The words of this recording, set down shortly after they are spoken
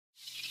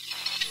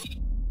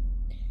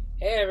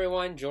Hey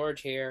everyone,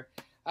 George here.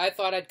 I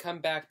thought I'd come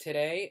back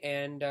today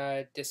and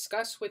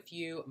discuss with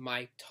you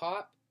my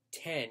top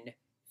 10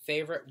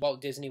 favorite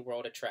Walt Disney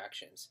World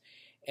attractions.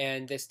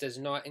 And this does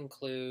not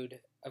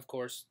include, of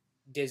course,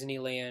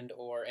 Disneyland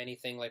or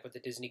anything like with the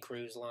Disney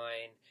Cruise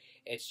Line.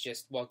 It's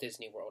just Walt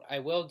Disney World. I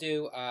will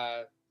do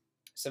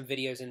some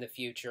videos in the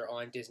future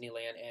on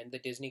Disneyland and the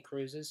Disney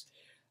cruises,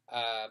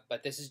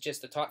 but this is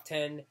just the top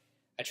 10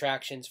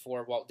 attractions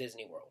for Walt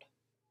Disney World.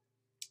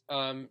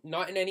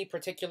 Not in any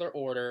particular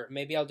order.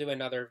 Maybe I'll do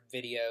another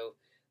video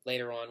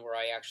later on where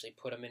I actually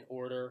put them in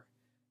order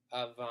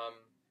of,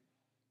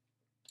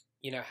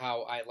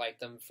 how I like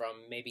them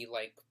from maybe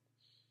like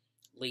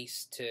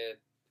least to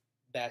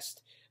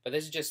best. But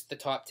this is just the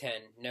top 10,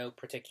 no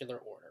particular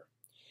order.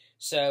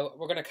 So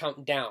we're going to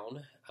count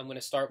down. I'm going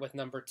to start with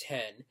number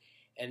 10,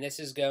 and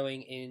this is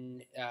going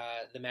in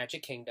the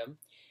Magic Kingdom,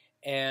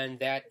 and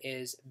that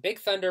is Big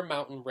Thunder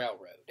Mountain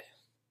Railroad.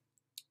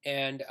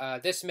 And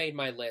this made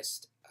my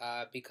list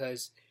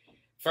because,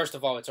 first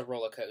of all, it's a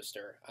roller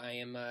coaster. I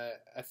am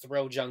a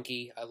thrill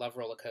junkie. I love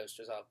roller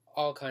coasters. I love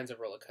all kinds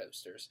of roller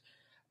coasters.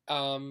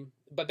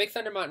 But Big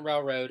Thunder Mountain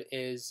Railroad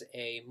is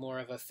more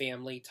of a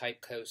family type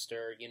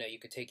coaster. You know, you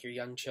could take your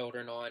young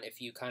children on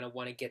if you kind of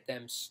want to get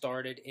them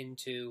started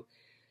into,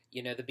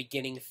 the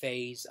beginning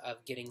phase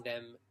of getting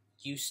them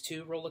used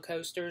to roller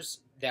coasters.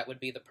 That would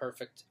be the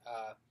perfect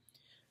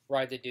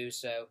ride to do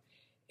so.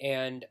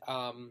 And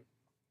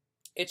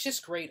it's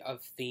just great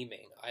of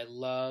theming. I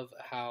love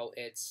how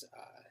it's,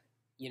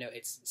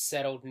 it's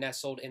settled,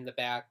 nestled in the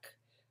back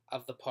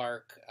of the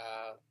park,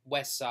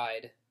 west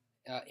side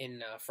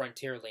in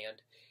Frontierland.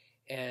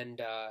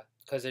 And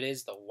because it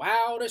is the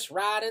wildest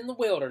ride in the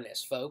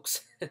wilderness,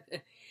 folks.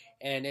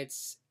 And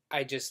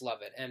I just love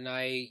it.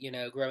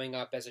 And growing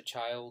up as a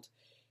child,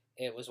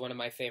 it was one of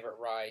my favorite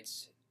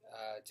rides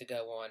to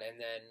go on. And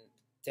then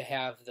to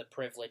have the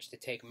privilege to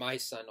take my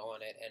son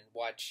on it and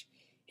watch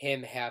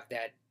him have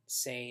that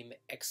same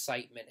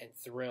excitement and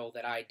thrill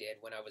that I did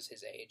when I was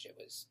his age.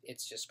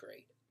 It's just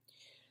great.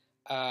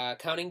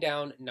 Counting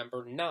down,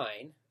 number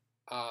 9.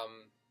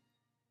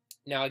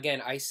 Now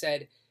again, I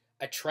said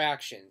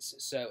attractions,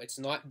 so it's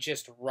not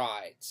just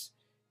rides.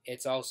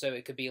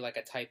 It could be like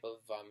a type of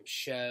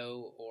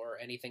show or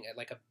anything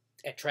like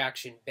a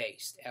attraction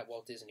based at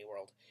Walt Disney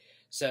World.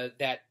 So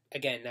that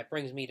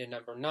brings me to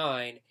number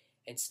 9,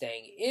 and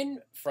staying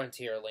in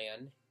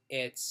Frontierland,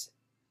 it's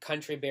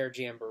Country Bear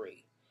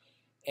Jamboree.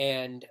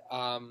 And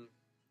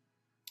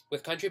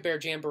with Country Bear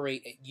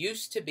Jamboree, it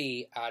used to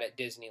be out at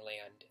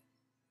Disneyland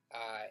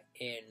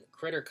in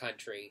Critter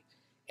Country,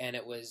 and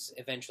it was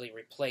eventually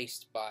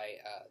replaced by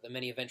the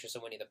Many Adventures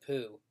of Winnie the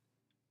Pooh.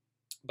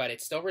 But it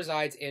still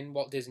resides in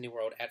Walt Disney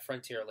World at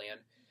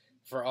Frontierland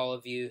for all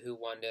of you who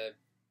want to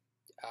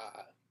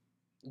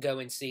go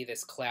and see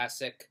this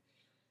classic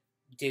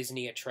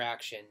Disney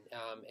attraction.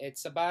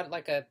 It's about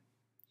like a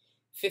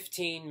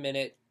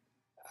 15-minute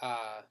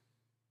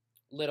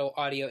little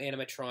audio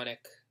animatronic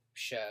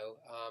show.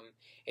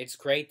 It's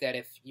great that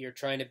if you're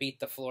trying to beat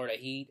the Florida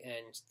heat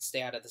and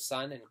stay out of the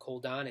sun and cool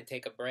down and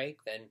take a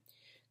break, then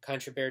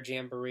Country Bear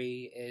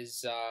Jamboree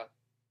is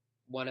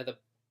one of the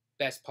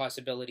best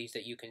possibilities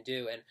that you can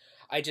do. And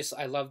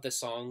I love the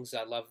songs.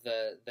 I love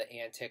the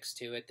antics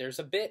to it. There's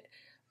a bit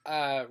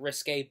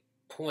risque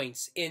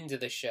points into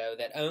the show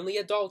that only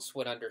adults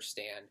would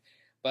understand,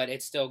 but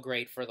it's still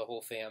great for the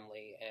whole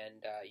family.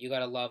 And you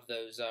gotta love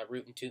those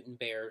rootin' tootin'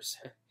 bears.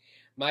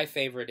 My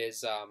favorite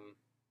is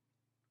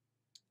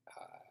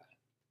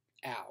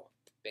Al,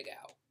 Big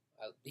Al.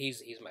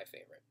 He's my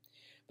favorite.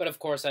 But of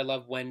course, I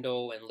love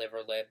Wendell and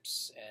Liver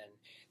Lips, and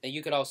then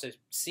you could also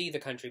see the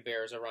Country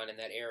Bears around in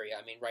that area.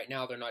 I mean, right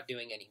now they're not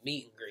doing any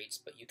meet and greets,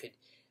 but you could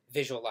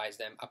visualize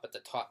them up at the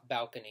top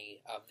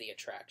balcony of the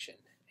attraction,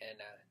 and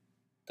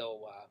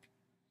they'll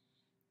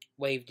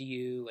wave to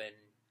you and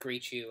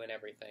greet you and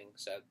everything.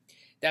 So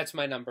that's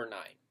my number 9.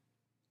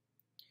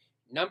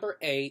 Number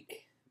 8,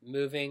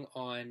 moving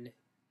on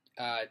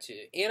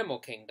to Animal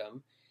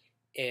Kingdom,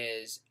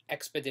 is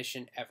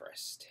Expedition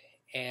Everest.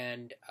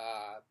 And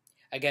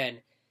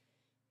again,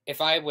 if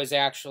I was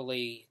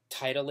actually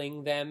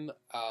titling them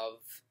of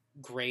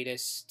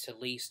greatest to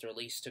least or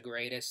least to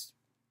greatest,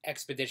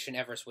 Expedition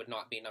Everest would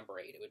not be number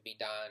 8. It would be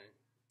down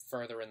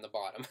further in the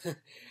bottom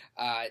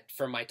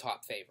for my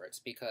top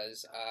favorites,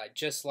 because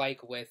just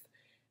like with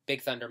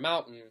Big Thunder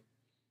Mountain,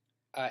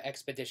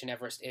 Expedition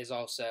Everest is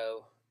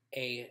also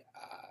a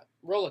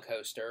roller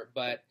coaster,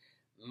 but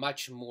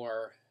much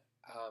more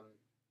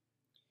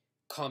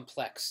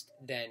complex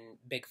than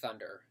Big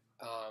Thunder.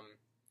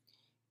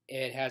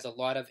 It has a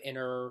lot of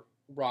inner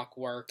rock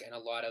work and a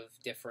lot of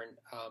different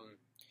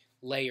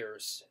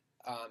layers,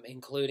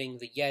 including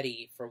the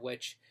Yeti, for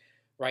which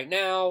right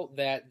now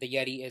that the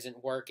Yeti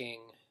isn't working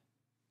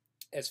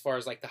as far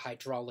as like the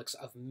hydraulics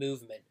of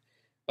movement,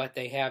 but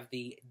they have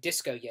the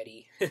Disco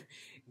Yeti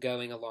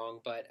going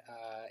along. But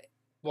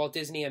Walt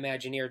Disney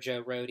Imagineer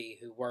Joe Rohde,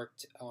 who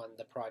worked on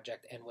the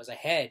project and was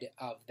ahead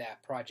of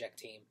that project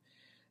team,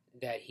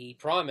 that he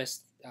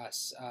promised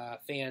us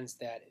fans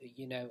that,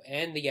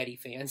 and the Yeti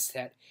fans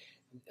that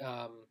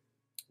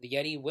the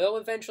Yeti will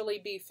eventually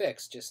be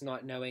fixed, just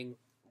not knowing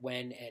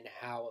when and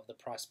how of the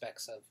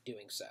prospects of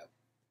doing so.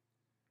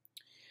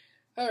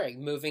 All right,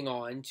 moving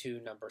on to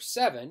number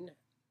 7,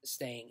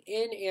 staying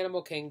in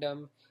Animal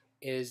Kingdom,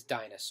 is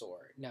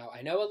Dinosaur. Now,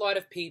 I know a lot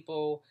of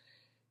people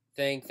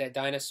think that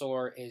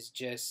Dinosaur is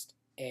just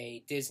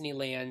a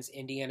Disneyland's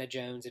Indiana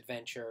Jones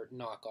adventure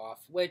knockoff,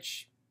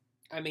 which,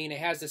 I mean, it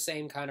has the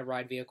same kind of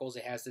ride vehicles,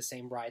 it has the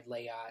same ride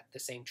layout, the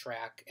same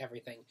track,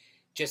 everything,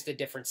 just a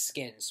different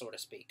skin, so to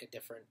speak, a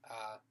different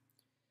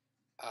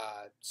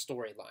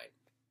storyline.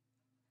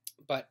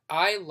 But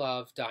I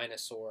love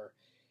Dinosaur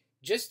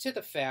just to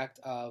the fact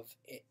of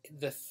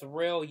the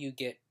thrill you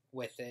get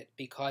with it,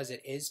 because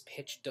it is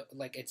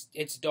like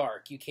it's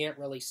dark. You can't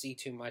really see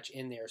too much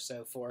in there.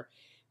 So for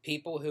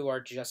people who are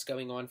just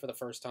going on for the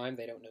first time,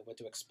 they don't know what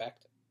to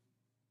expect.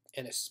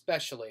 And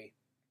especially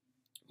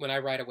when I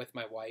ride it with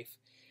my wife,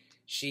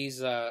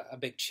 she's a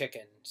big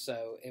chicken.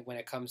 So when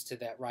it comes to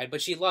that ride,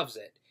 but she loves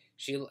it.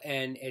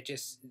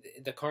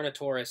 The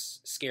Carnotaurus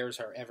scares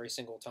her every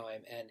single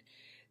time, and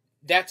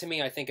that to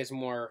me I think is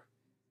more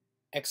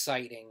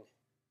exciting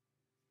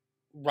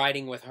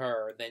riding with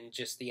her than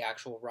just the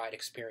actual ride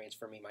experience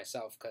for me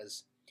myself,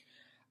 because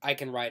I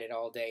can ride it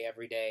all day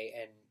every day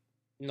and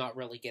not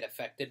really get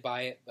affected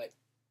by it, but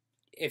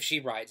if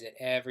she rides it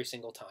every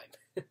single time.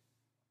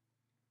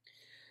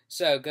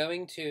 So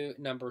going to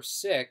number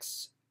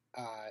 6,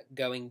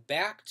 going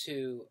back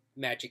to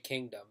Magic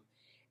Kingdom,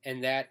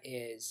 and that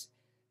is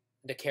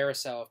the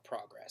Carousel of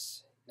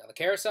Progress. Now the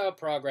Carousel of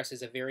Progress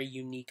is a very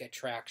unique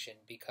attraction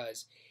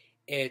because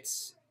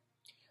it's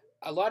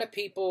a lot of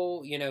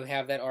people,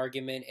 have that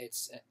argument.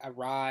 It's a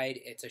ride,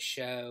 it's a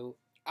show.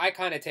 I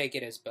kind of take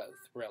it as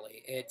both,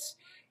 really.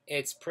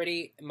 It's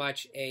pretty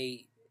much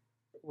a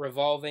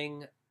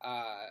revolving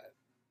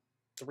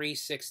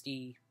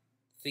 360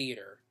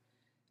 theater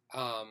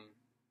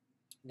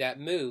that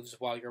moves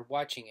while you're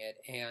watching it,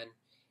 and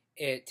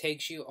it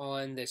takes you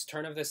on this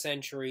turn of the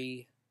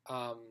century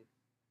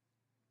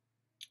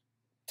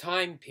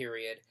time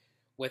period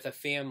with a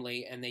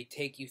family, and they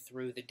take you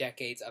through the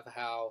decades of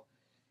how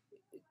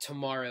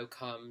tomorrow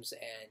comes,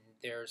 and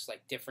there's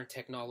like different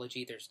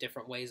technology, there's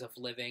different ways of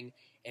living,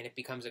 and it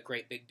becomes a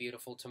great big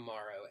beautiful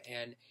tomorrow.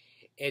 And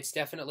it's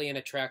definitely an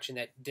attraction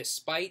that,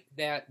 despite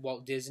that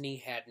Walt Disney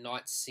had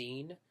not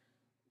seen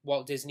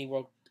Walt Disney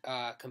World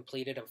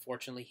completed,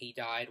 unfortunately he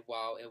died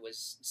while it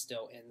was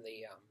still in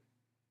the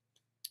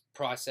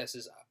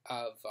processes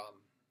of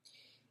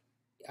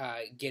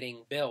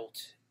getting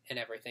built and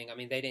everything. I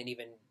mean, they didn't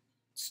even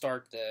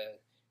start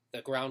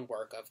the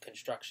groundwork of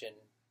construction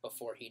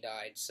before he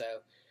died. So,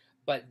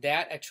 but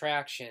that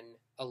attraction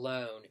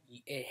alone,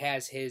 it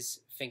has his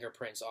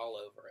fingerprints all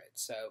over it.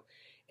 So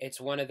it's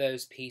one of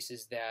those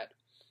pieces that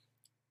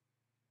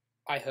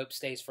I hope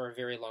stays for a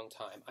very long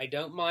time. I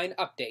don't mind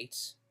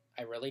updates.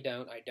 I really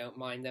don't. I don't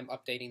mind them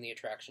updating the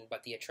attraction,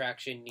 but the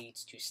attraction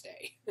needs to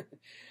stay.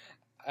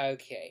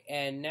 Okay,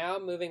 and now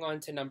moving on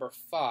to number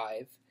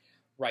 5,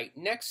 right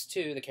next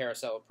to the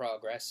Carousel of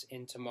Progress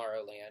in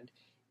Tomorrowland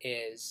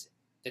is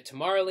the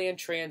Tomorrowland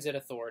Transit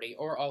Authority,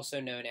 or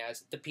also known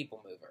as the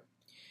People Mover.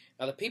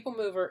 Now, the People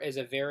Mover is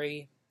a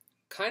very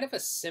kind of a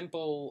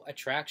simple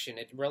attraction.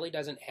 It really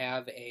doesn't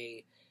have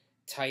a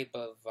type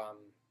of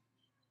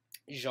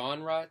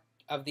genre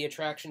of the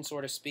attraction,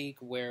 so to speak,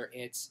 where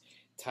it's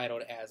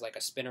titled as like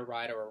a spinner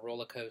ride or a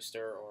roller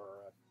coaster or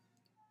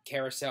a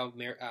carousel,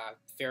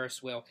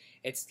 Ferris wheel.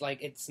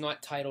 It's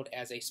not titled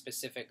as a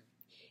specific.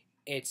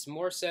 It's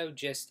more so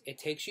just it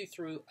takes you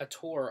through a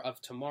tour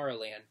of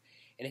Tomorrowland,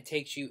 and it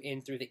takes you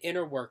in through the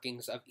inner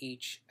workings of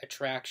each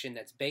attraction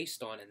that's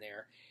based on in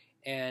there,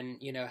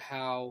 and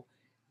how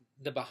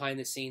the behind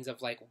the scenes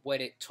of like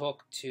what it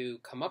took to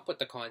come up with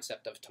the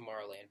concept of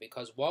Tomorrowland,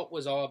 because Walt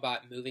was all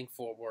about moving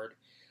forward,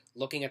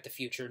 looking at the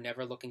future,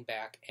 never looking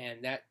back,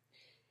 and that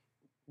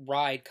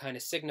ride kind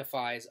of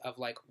signifies of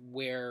like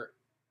where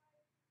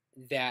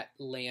that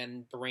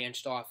land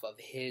branched off of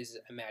his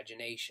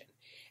imagination.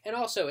 And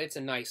also it's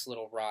a nice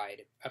little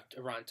ride up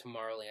around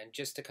Tomorrowland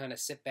just to kind of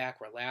sit back,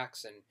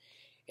 relax, and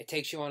it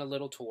takes you on a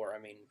little tour.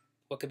 I mean,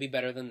 what could be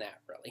better than that,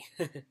 really?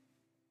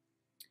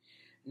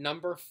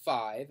 Number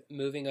 5,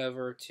 moving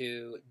over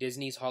to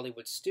Disney's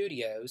Hollywood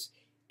Studios,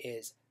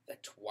 is the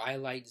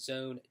Twilight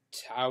Zone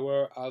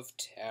Tower of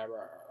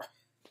Terror.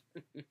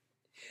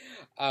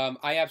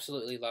 I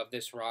absolutely love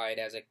this ride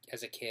as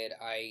a kid.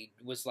 I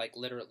was like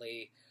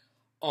literally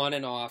on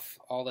and off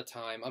all the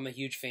time. I'm a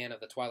huge fan of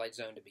the Twilight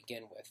Zone to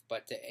begin with,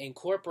 but to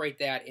incorporate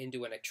that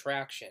into an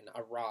attraction,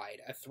 a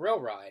ride, a thrill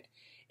ride,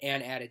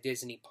 and at a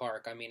Disney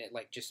park, I mean, it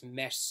like just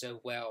meshed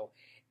so well.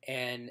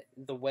 And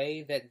the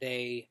way that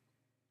they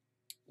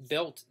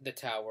built the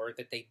tower,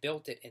 that they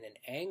built it in an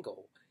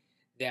angle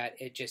that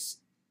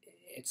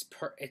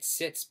it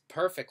sits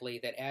perfectly,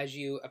 that as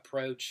you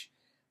approach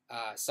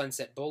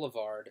Sunset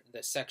Boulevard,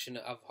 the section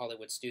of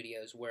Hollywood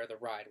Studios where the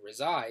ride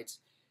resides,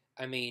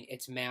 I mean,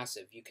 it's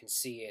massive. You can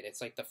see it.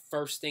 It's like the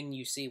first thing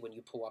you see when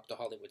you pull up to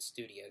Hollywood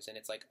Studios, and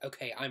it's like,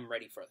 okay, I'm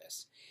ready for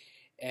this.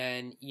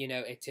 And, you know,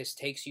 it just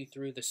takes you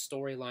through the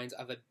storylines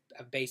of an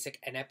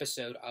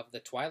episode of The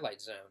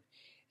Twilight Zone.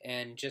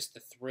 And just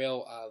the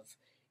thrill of,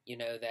 you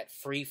know, that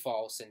free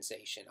fall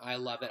sensation. I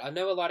love it. I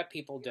know a lot of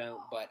people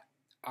don't, but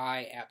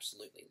I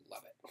absolutely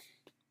love it.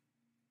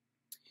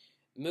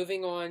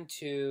 Moving on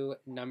to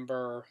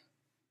number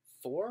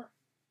 4.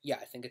 Yeah,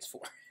 I think it's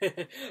 4.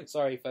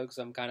 Sorry, folks,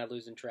 I'm kind of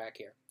losing track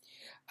here.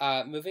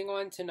 Moving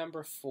on to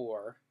number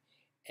 4,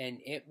 and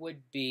it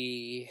would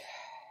be...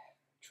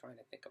 I'm trying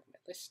to think of my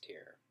list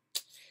here.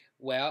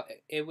 Well,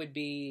 it would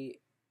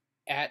be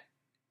at,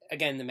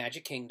 again, the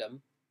Magic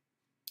Kingdom,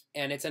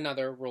 and it's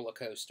another roller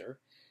coaster.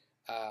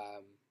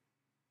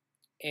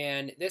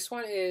 And this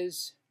one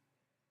is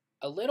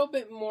a little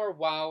bit more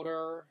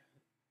wilder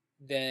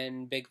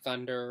than Big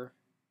Thunder,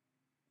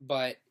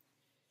 but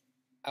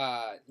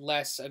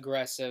less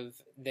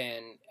aggressive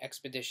than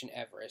Expedition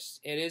Everest.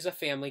 It is a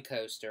family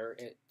coaster.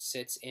 It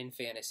sits in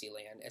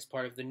Fantasyland as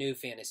part of the new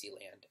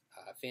Fantasyland,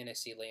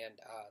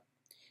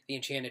 the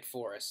Enchanted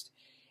Forest,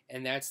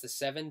 and that's the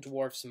Seven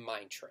Dwarfs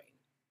Mine Train.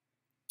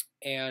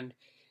 And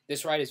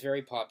this ride is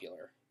very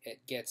popular.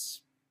 It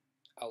gets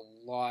a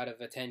lot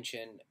of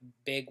attention,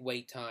 big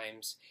wait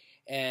times,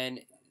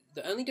 and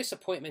the only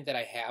disappointment that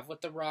I have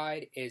with the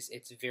ride is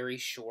it's very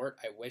short.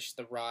 I wish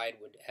the ride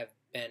would have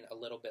been a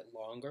little bit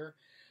longer,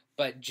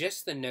 but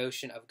just the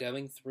notion of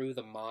going through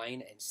the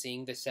mine and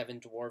seeing the Seven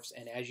Dwarfs,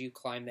 and as you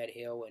climb that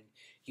hill and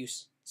you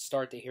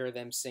start to hear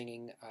them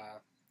singing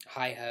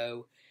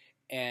Hi-Ho,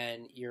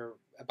 and you're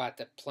about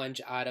to plunge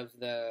out of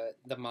the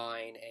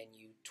mine, and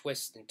you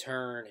twist and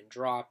turn and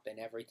drop and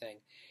everything.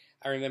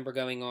 I remember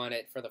going on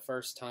it for the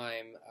first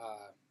time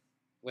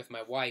with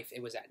my wife.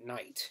 It was at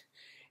night.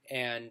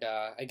 And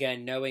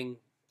again, knowing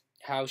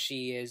how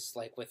she is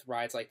like with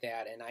rides like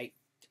that, and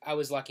I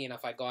was lucky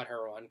enough I got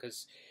her on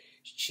because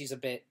she's a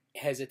bit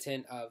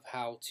hesitant of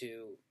how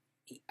to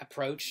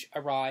approach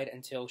a ride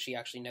until she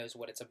actually knows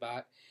what it's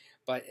about.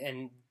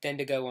 And then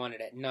to go on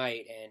it at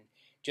night and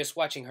just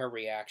watching her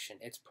reaction,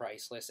 it's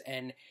priceless.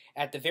 And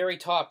at the very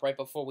top, right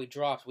before we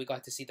dropped, we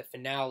got to see the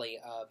finale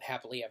of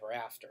Happily Ever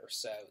After,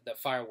 so the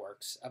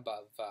fireworks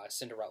above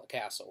Cinderella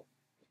Castle.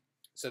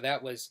 So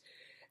that was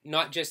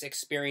not just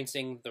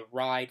experiencing the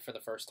ride for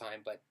the first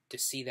time, but to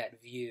see that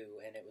view,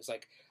 and it was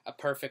like a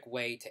perfect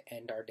way to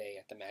end our day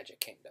at the Magic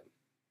Kingdom.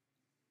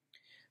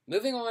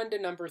 Moving on to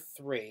number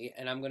 3,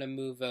 and I'm going to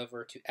move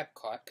over to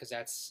Epcot, because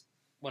that's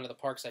one of the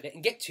parks I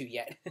didn't get to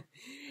yet.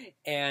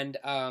 And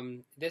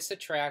this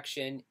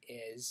attraction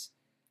is,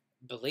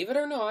 believe it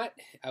or not,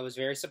 I was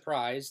very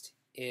surprised,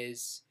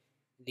 is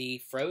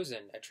the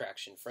Frozen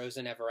attraction,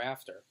 Frozen Ever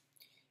After.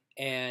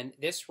 And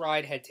this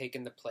ride had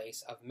taken the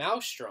place of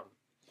Maelstrom.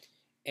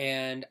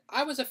 And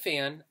I was a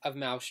fan of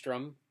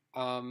Maelstrom.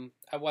 I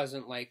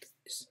wasn't like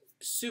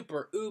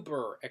super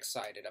uber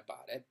excited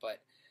about it,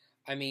 but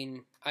I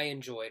mean, I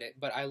enjoyed it.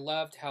 But I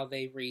loved how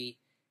they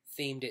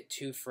themed it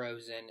to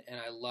Frozen, and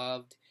I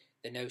loved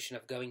the notion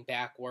of going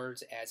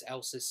backwards as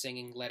Elsa's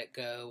singing Let It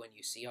Go, and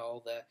you see all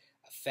the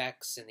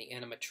effects and the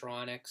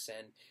animatronics,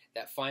 and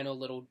that final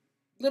little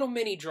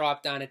mini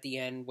drop down at the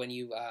end when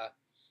you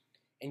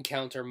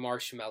encounter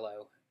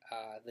Marshmallow,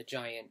 the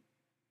giant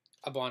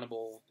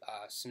abominable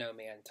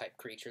snowman type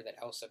creature that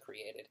Elsa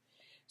created.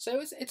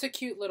 So it's a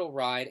cute little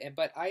ride,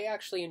 but I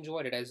actually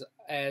enjoyed it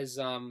as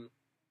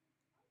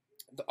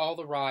all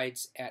the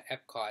rides at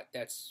Epcot.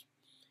 That's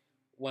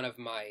one of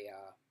my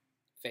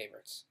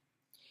favorites.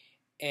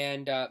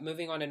 And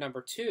moving on to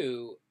number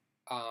 2,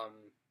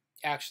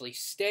 actually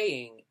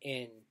staying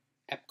in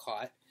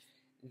Epcot,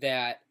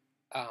 that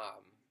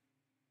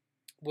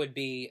would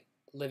be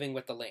Living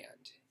with the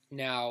Land.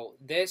 Now,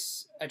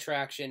 this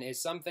attraction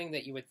is something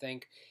that you would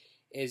think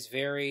is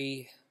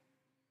very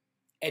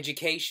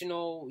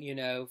educational, you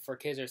know, for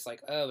kids. It's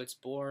like, oh, it's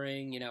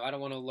boring, you know, I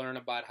don't want to learn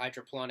about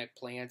hydroponic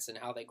plants and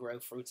how they grow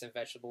fruits and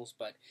vegetables,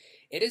 but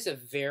it is a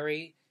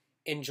very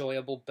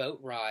enjoyable boat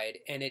ride,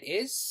 and it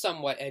is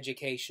somewhat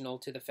educational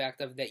to the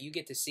fact of that you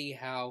get to see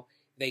how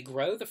they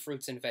grow the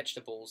fruits and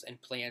vegetables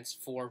and plants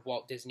for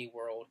Walt Disney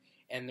World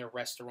and their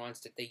restaurants,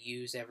 that they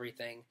use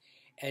everything,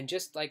 and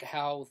just like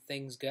how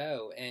things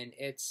go. And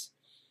it's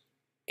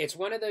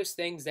one of those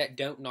things that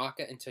don't knock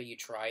it until you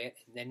try it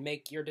and then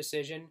make your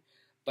decision.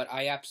 But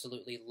I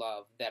absolutely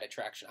love that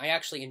attraction. I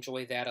actually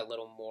enjoy that a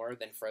little more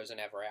than Frozen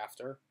Ever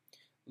After,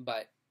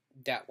 but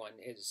that one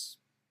is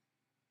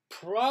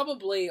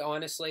probably,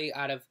 honestly,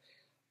 out of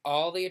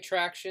all the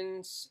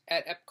attractions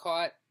at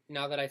Epcot,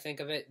 now that I think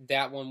of it,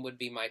 that one would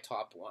be my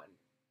top one,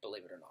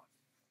 believe it or not.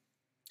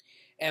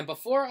 And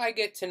before I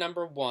get to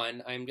number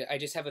 1, I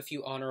just have a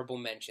few honorable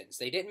mentions.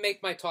 They didn't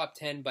make my top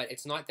 10, but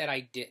it's not that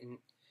I didn't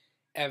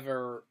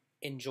ever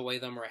enjoy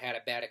them or had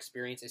a bad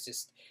experience. It's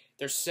just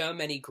there's so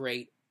many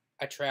great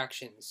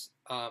attractions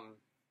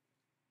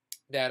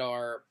that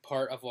are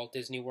part of Walt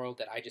Disney World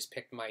that I just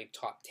picked my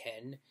top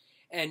 10.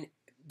 And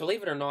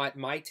believe it or not,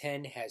 my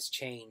 10 has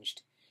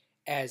changed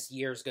as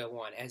years go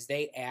on. As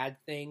they add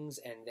things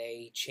and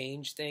they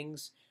change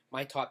things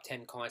my top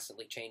 10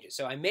 constantly changes.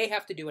 So I may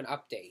have to do an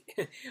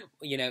update,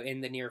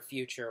 in the near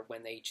future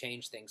when they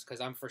change things, because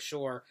I'm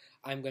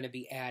going to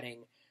be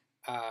adding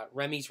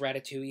Remy's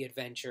Ratatouille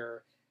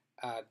Adventure,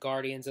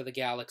 Guardians of the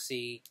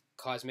Galaxy,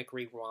 Cosmic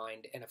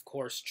Rewind, and of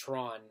course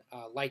Tron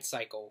Light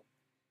Cycle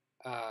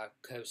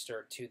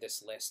coaster to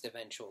this list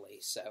eventually.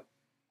 So,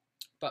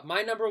 but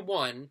my number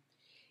one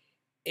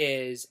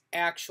is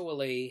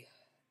actually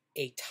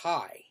a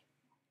tie,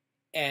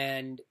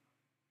 and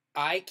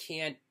I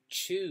can't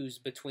choose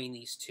between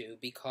these two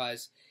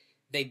because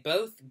they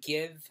both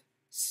give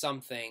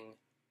something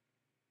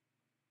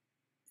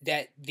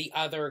that the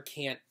other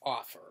can't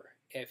offer,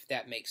 if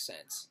that makes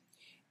sense.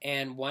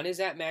 And one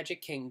is at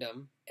Magic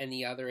Kingdom, and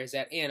the other is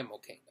at Animal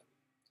Kingdom.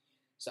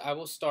 So I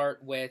will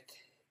start with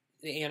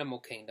the Animal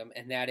Kingdom,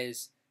 and that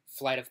is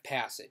Flight of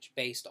Passage,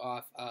 based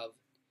off of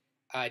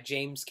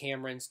James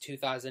Cameron's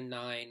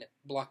 2009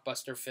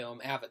 blockbuster film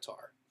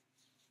Avatar.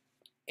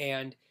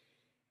 And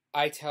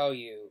I tell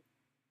you,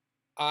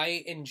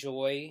 I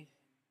enjoy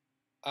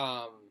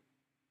I'm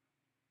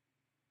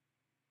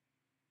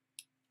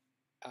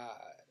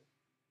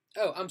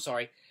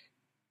sorry.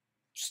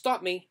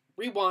 Stop me.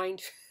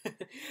 Rewind.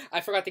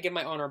 I forgot to give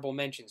my honorable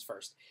mentions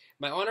first.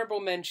 My honorable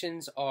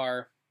mentions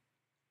are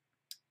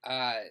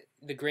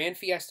the Grand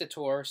Fiesta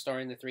Tour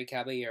starring the Three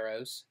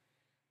Caballeros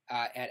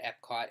at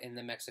Epcot in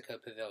the Mexico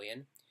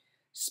Pavilion,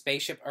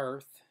 Spaceship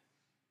Earth,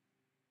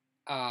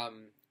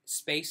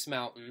 Space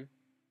Mountain,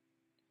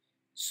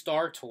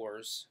 Star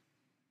Tours,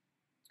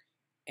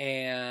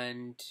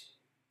 and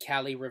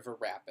Cali River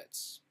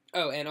Rapids.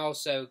 Oh, and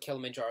also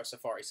Kilimanjaro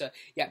Safari. So,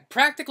 yeah,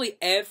 practically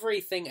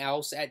everything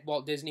else at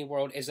Walt Disney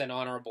World is an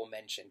honorable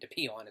mention, to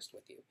be honest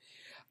with you.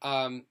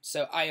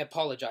 So I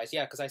apologize.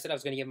 Yeah, because I said I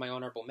was going to give my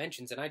honorable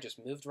mentions, and I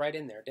just moved right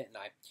in there, didn't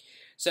I?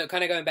 So,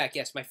 kind of going back,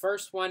 yes, my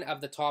first one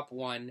of the top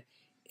one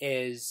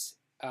is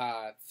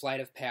Flight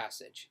of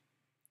Passage.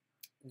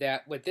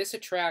 That with this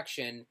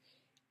attraction,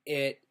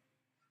 a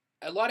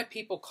lot of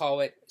people call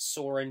it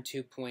Soarin'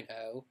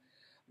 2.0,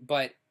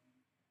 but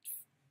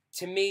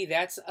to me,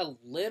 that's a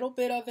little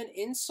bit of an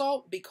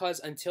insult,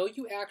 because until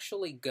you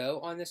actually go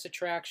on this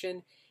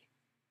attraction,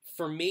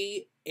 for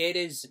me, it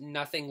is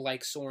nothing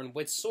like Soarin'.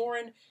 With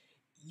Soarin',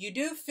 you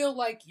do feel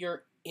like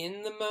you're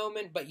in the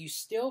moment, but you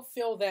still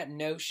feel that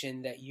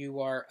notion that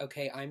you are,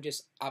 okay, I'm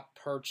just up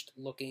perched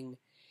looking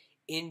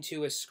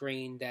into a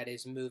screen that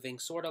is moving,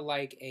 sort of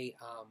like a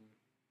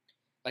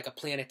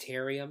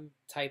planetarium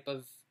type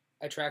of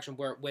attraction,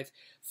 where with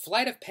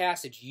Flight of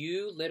Passage,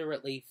 you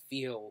literally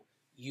feel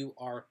you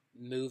are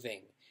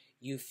moving.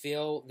 You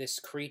feel this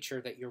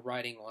creature that you're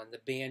riding on, the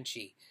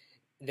Banshee,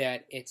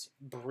 that it's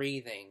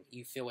breathing.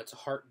 You feel its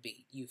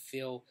heartbeat. You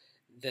feel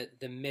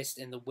the mist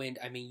and the wind.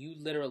 I mean, you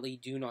literally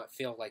do not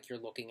feel like you're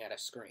looking at a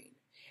screen.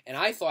 And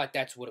I thought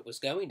that's what it was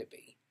going to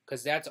be,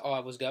 because that's all I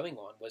was going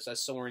on, was a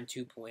Soarin'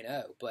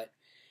 2.0. But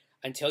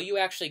until you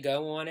actually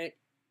go on it,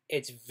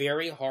 it's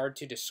very hard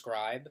to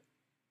describe.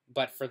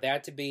 But for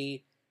that to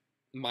be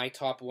my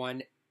top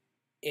one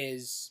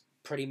is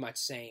pretty much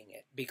saying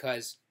it,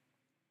 because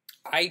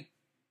I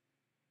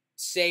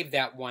saved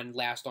that one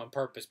last on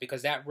purpose,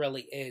 because that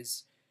really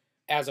is,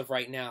 as of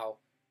right now,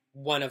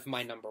 one of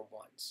my number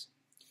ones.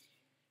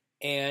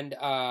 And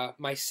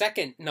my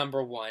second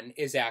number one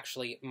is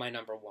actually my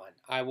number one.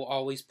 I will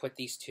always put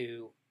these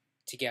two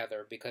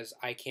together, because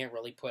I can't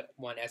really put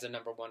one as a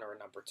number one or a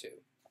number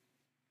two.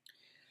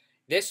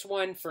 This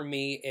one, for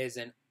me, is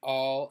an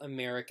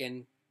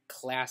all-American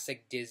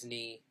classic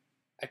Disney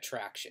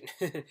attraction,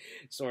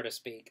 so to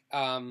speak.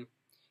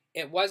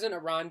 It wasn't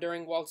around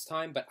during Walt's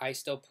time, but I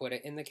still put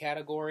it in the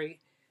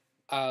category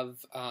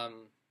of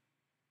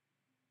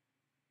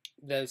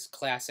those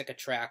classic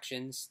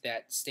attractions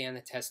that stand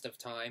the test of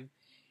time,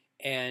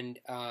 and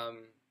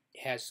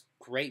has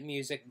great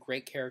music,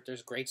 great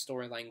characters, great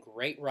storyline,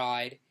 great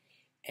ride,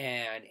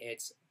 and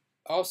it's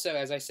also,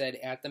 as I said,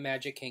 at the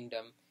Magic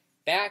Kingdom.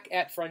 Back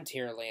at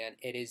Frontierland,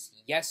 it is,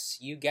 yes,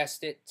 you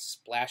guessed it,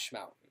 Splash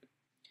Mountain.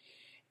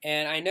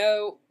 And I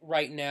know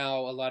right now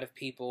a lot of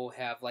people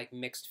have like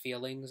mixed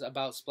feelings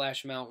about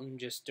Splash Mountain,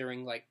 just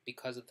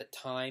because of the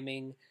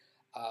timing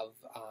of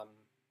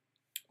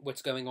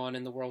what's going on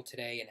in the world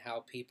today and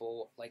how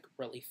people like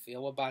really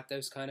feel about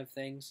those kind of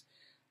things.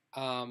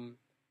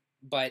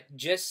 But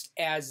just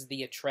as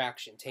the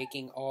attraction,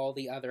 taking all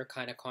the other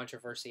kind of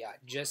controversy out,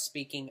 just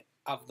speaking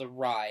of the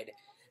ride,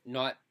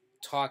 not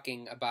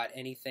talking about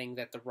anything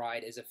that the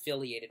ride is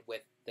affiliated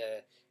with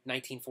the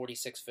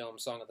 1946 film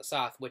Song of the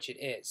South, which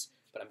it is.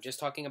 But I'm just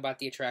talking about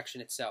the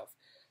attraction itself.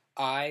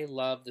 I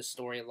love the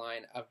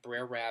storyline of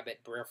Brer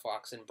Rabbit, Brer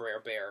Fox, and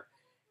Brer Bear,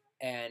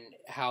 and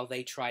how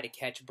they try to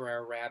catch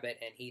Brer Rabbit,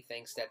 and he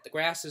thinks that the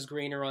grass is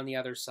greener on the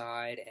other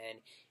side, and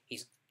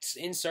he's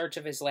in search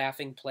of his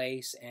laughing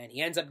place, and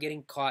he ends up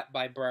getting caught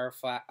by Brer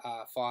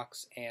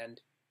Fox,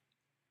 and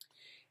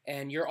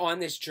you're on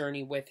this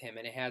journey with him,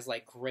 and it has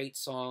like great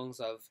songs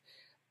of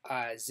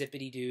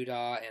Zippity Doo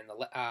Dah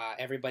and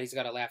Everybody's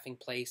Got a Laughing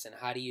Place and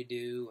How Do You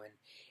Do, and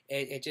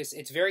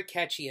it's very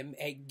catchy, and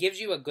it gives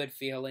you a good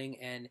feeling,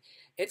 and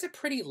it's a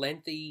pretty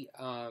lengthy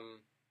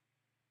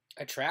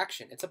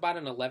attraction. It's about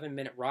an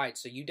 11-minute ride,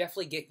 so you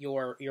definitely get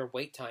your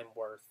wait time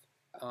worth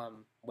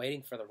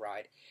waiting for the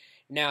ride.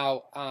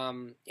 Now,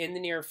 in the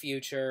near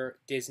future,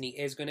 Disney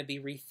is going to be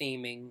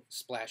retheming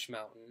Splash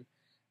Mountain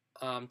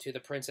to the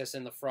Princess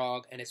and the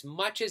Frog, and as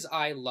much as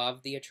I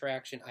love the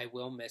attraction, I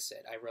will miss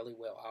it. I really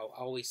will. I'll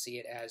always see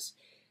it as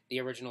the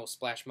original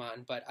Splash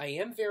Mountain, but I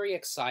am very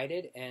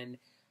excited and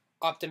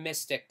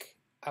optimistic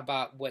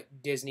about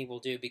what Disney will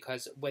do,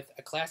 because with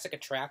a classic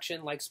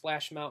attraction like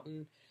Splash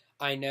Mountain,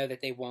 I know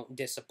that they won't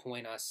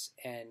disappoint us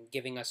and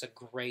giving us a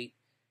great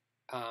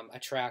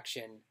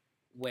attraction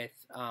with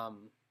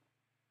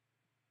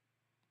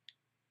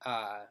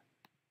uh,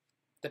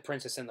 the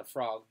Princess and the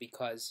Frog,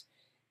 because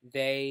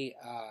they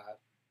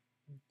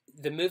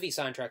the movie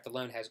soundtrack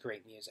alone has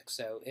great music,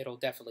 so it'll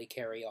definitely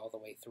carry all the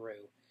way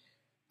through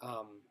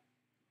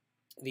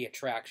the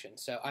attraction.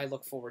 So I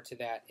look forward to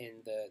that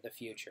in the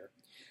future.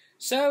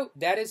 So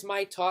that is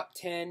my top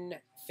 10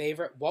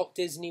 favorite Walt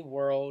Disney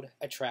World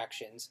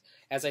attractions.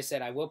 As I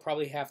said, I will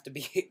probably have to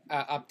be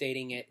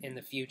updating it in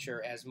the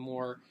future as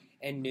more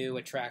and new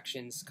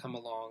attractions come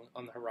along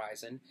on the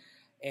horizon.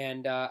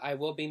 And I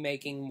will be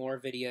making more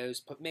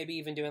videos, but maybe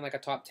even doing like a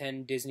top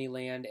 10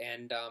 Disneyland,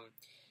 and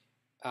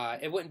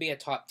it wouldn't be a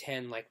top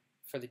 10 like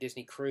for the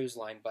Disney Cruise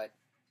Line, but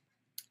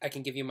I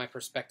can give you my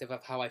perspective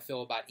of how I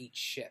feel about each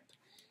ship.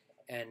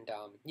 And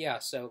yeah,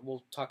 so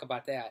we'll talk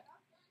about that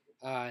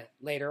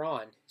later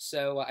on.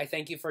 So I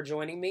thank you for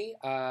joining me.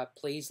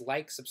 Please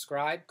like,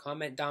 subscribe,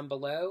 comment down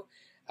below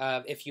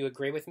if you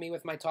agree with me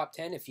with my top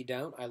 10. If you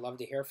don't, I'd love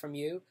to hear from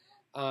you.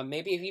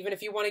 Maybe even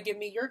if you want to give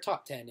me your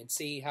top 10 and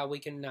see how we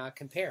can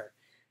compare.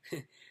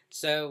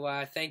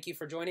 So thank you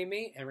for joining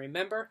me, and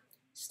remember,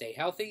 stay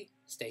healthy,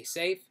 stay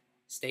safe,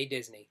 stay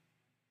Disney.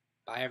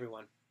 Bye,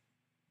 everyone.